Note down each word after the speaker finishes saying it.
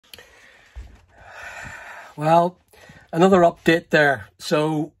Well, another update there.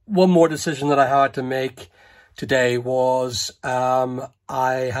 So one more decision that I had to make today was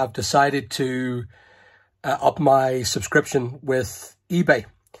I have decided to up my subscription with eBay.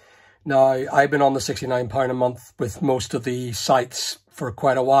 Now, I've been on the £69 a month with most of the sites for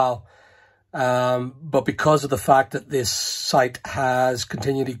quite a while. But because of the fact that this site has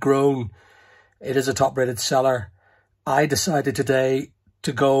continually grown, it is a top-rated seller, I decided today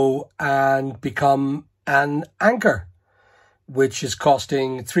to go and become an anchor, which is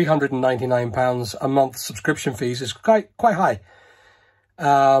costing £399 a month. Subscription fees is quite high.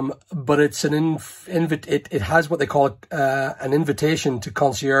 But it's it has what they call an invitation to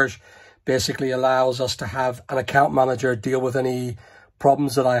concierge. Basically allows us to have an account manager deal with any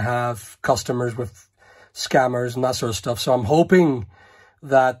problems that I have, customers with scammers and that sort of stuff. So I'm hoping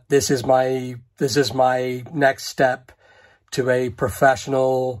that this is my next step to a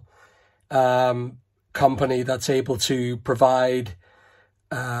professional company that's able to provide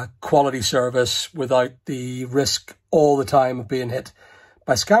quality service without the risk all the time of being hit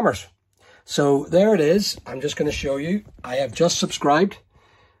by scammers. So there it is. I'm just going to show you. I have just subscribed.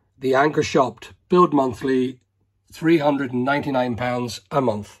 The Anchor Shop, billed monthly, £399 a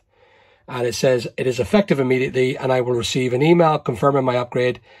month. And it says it is effective immediately, and I will receive an email confirming my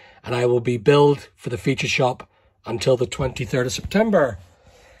upgrade, and I will be billed for the feature shop until the 23rd of September.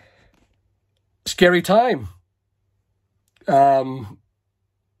 Scary time. Yeah,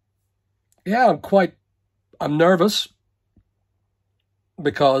 I'm nervous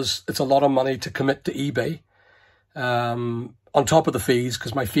because it's a lot of money to commit to eBay. On top of the fees,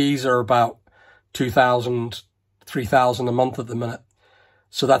 because my fees are about £2,000, £3,000 a month at the minute.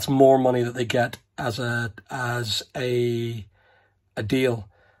 So that's more money that they get as a deal.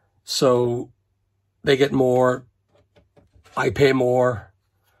 So they get more, I pay more.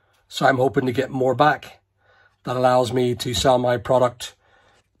 So I'm hoping to get more back. That allows me to sell my product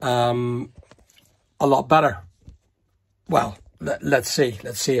a lot better. Well, let's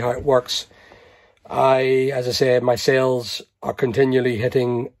see how it works. As I say, my sales are continually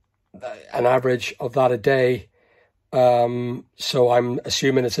hitting an average of that a day. So I'm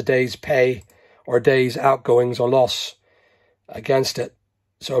assuming it's a day's pay or a day's outgoings or loss against it.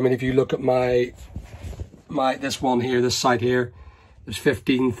 So, I mean, if you look at this one here, this site here, there's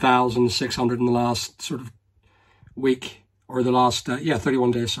 15,600 in the last sort of week, or the last,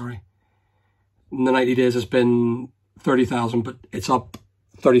 31 days, sorry. In the 90 days, it's been 30,000, but it's up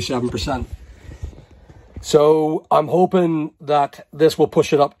 37%. So I'm hoping that this will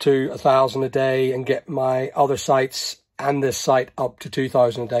push it up to 1,000 a day and get my other sites and this site up to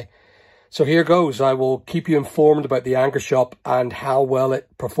 2,000 a day. So here goes. I will keep you informed about the Anchor Shop and how well it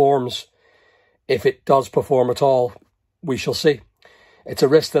performs. If it does perform at all, we shall see. It's a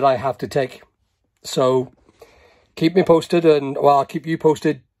risk that I have to take. So keep me posted, and well, I'll keep you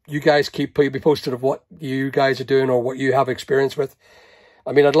posted. You guys keep me posted of what you guys are doing or what you have experience with.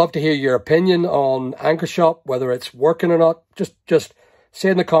 I mean, I'd love to hear your opinion on Anchor Shop, whether it's working or not. Just say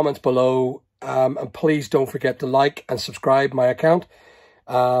in the comments below. And please don't forget to like and subscribe my account.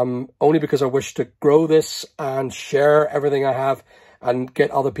 Only because I wish to grow this and share everything I have and get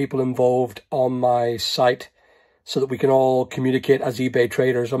other people involved on my site so that we can all communicate as eBay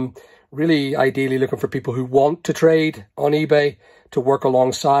traders. I'm really ideally looking for people who want to trade on eBay to work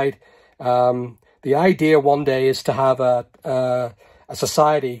alongside. The idea one day is to have a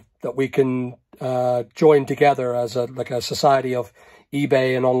society that we can join together as a society of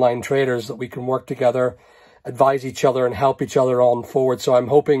eBay and online traders, that we can work together, advise each other and help each other on forward. So I'm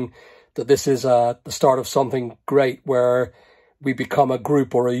hoping that this is the start of something great where we become a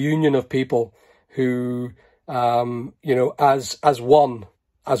group or a union of people who, you know, as one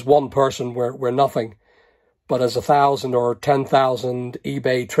person, we're nothing, but as 1,000 or 10,000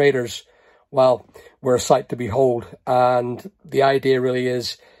 eBay traders, well, we're a sight to behold. And the idea really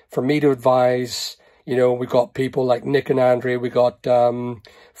is for me to advise. You know, we've got people like Nick and Andrea. We got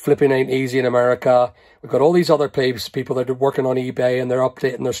Flipping Ain't Easy in America. We've got all these other people that are working on eBay and they're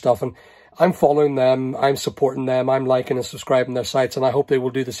updating their stuff. And I'm following them. I'm supporting them. I'm liking and subscribing their sites. And I hope they will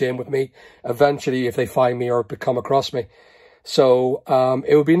do the same with me eventually if they find me or come across me. So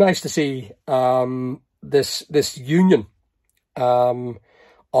it would be nice to see this union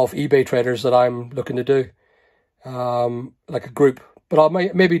of eBay traders that I'm looking to do, like a group. But I'll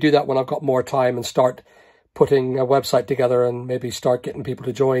maybe do that when I've got more time and start putting a website together and maybe start getting people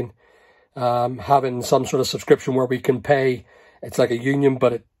to join, having some sort of subscription where we can pay. It's like a union,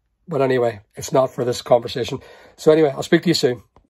 but anyway, it's not for this conversation. So anyway, I'll speak to you soon.